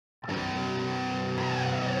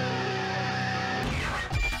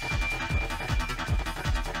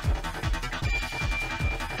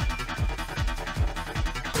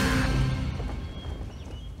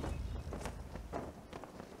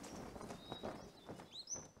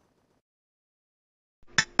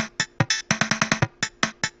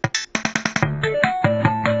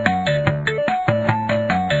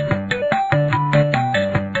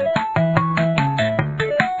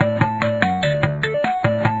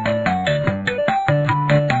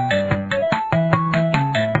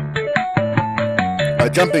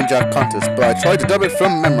jumping jack contest, but I tried to dub it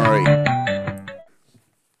from memory.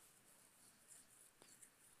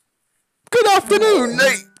 Good afternoon,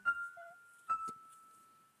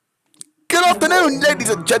 ladies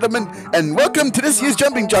and gentlemen, and welcome to this year's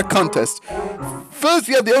jumping jack contest. First,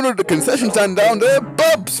 we have the owner of the concession stand down there,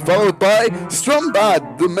 Bubs, followed by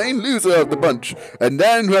Strumbad, the main loser of the bunch. And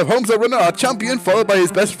then we have Homestar runner, our champion, followed by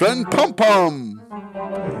his best friend, Pom Pom.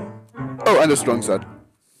 Oh, and a strong side.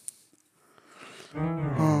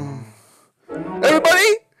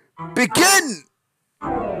 Everybody, begin!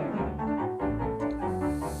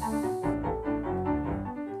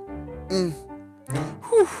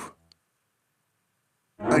 Whew.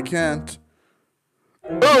 I can't.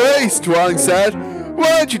 Oh, hey, strong sad.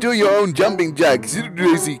 Why don't you do your own jumping jacks? You're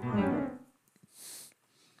crazy.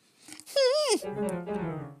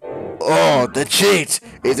 Oh, the cheat.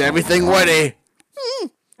 Is everything ready?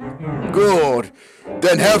 Good.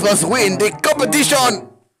 Then help us win the competition.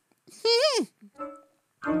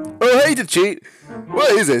 Oh, hey, the cheat.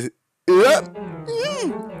 What is it? Is that?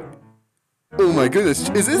 Oh my goodness.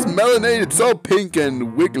 Is this melanated? It's all pink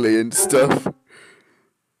and wiggly and stuff.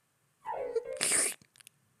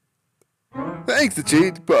 Thanks, the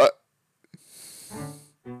cheat, but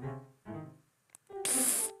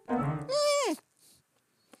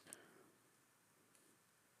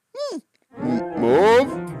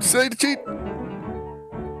more. Say the cheat.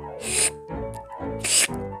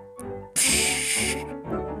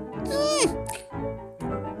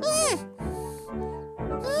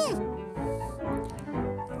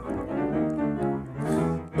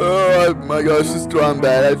 Oh my gosh, this is drawn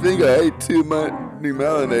bad. I think I ate too much new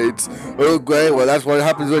marinades. Oh great, well that's what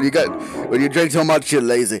happens when you drink so much you're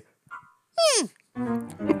lazy.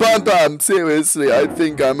 Pom Pom, seriously, I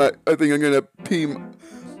think I'm gonna pee.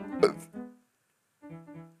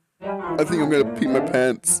 I think I'm gonna pee my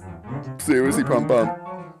pants. Seriously, Pom Pom.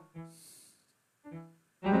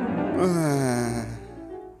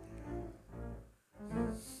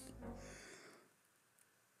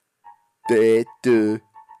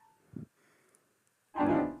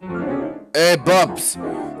 Hey, Bubs,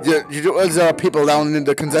 there's people down in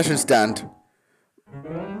the concession stand.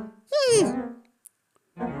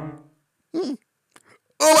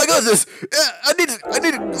 Oh my goodness! I need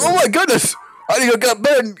oh my goodness! I need to get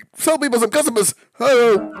better and sell people some customers.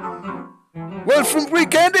 Hello. Want some free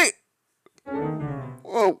candy?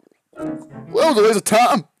 Oh, that was a waste of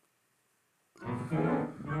time.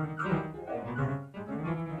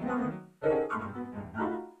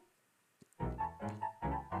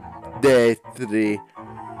 Day 3.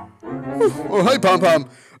 Oh, hi, Pom Pom.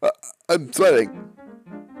 I'm sweating.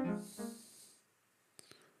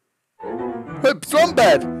 Hey,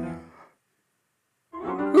 Strumbad.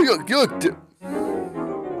 You look.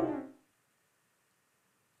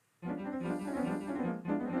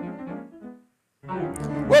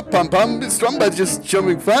 Well, Pom Pom, Strumbad's just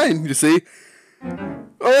jumping fine, you see. Oh,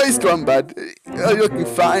 hey, Strumbad. You're looking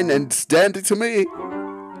fine and standing to me.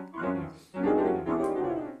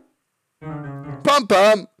 Pom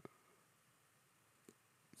Pom.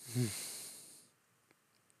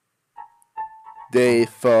 Day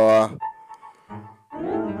 4.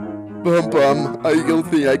 Pom Pom, I don't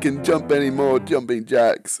think I can jump any more jumping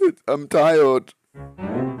jacks. I'm tired.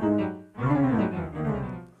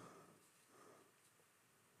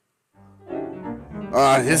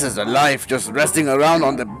 This is a life, just resting around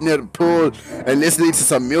near the pool and listening to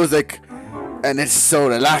some music, and it's so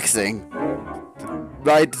relaxing.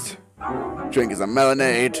 Right? Drinking some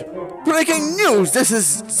lemonade. Breaking news! This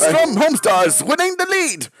is from Homestar's winning the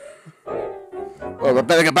lead. Oh, I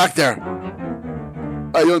better get back there.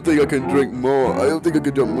 I don't think I can drink more. I don't think I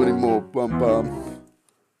can jump any more. Pom Pom.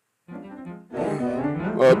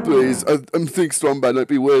 Oh, please. I think Strumbad might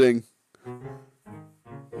be winning.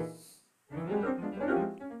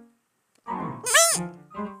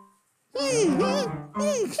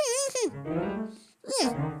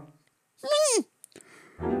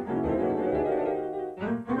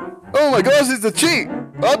 Oh my gosh, it's a cheat!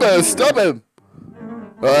 I better stop him!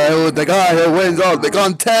 Oh, the guy who wins all the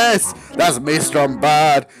contest! That's me,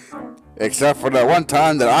 Strumbad! Except for the one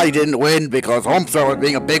time that I didn't win because Homestar was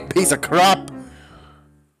being a big piece of crap!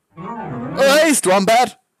 Oh, hey,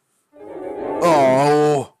 Strumbad!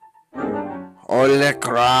 Oh! Holy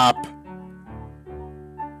crap!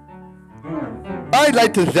 I'd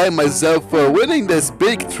like to thank myself for winning this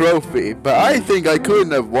big trophy, but I think I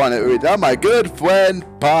couldn't have won it without my good friend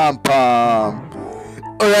Pom Pom.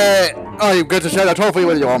 Alright, I'm going to share the trophy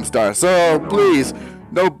with you, Homestar, so please,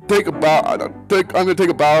 take a bow. I'm going to take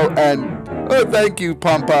a bow and thank you,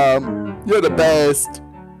 Pom Pom. You're the best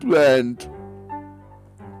friend.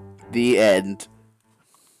 The end.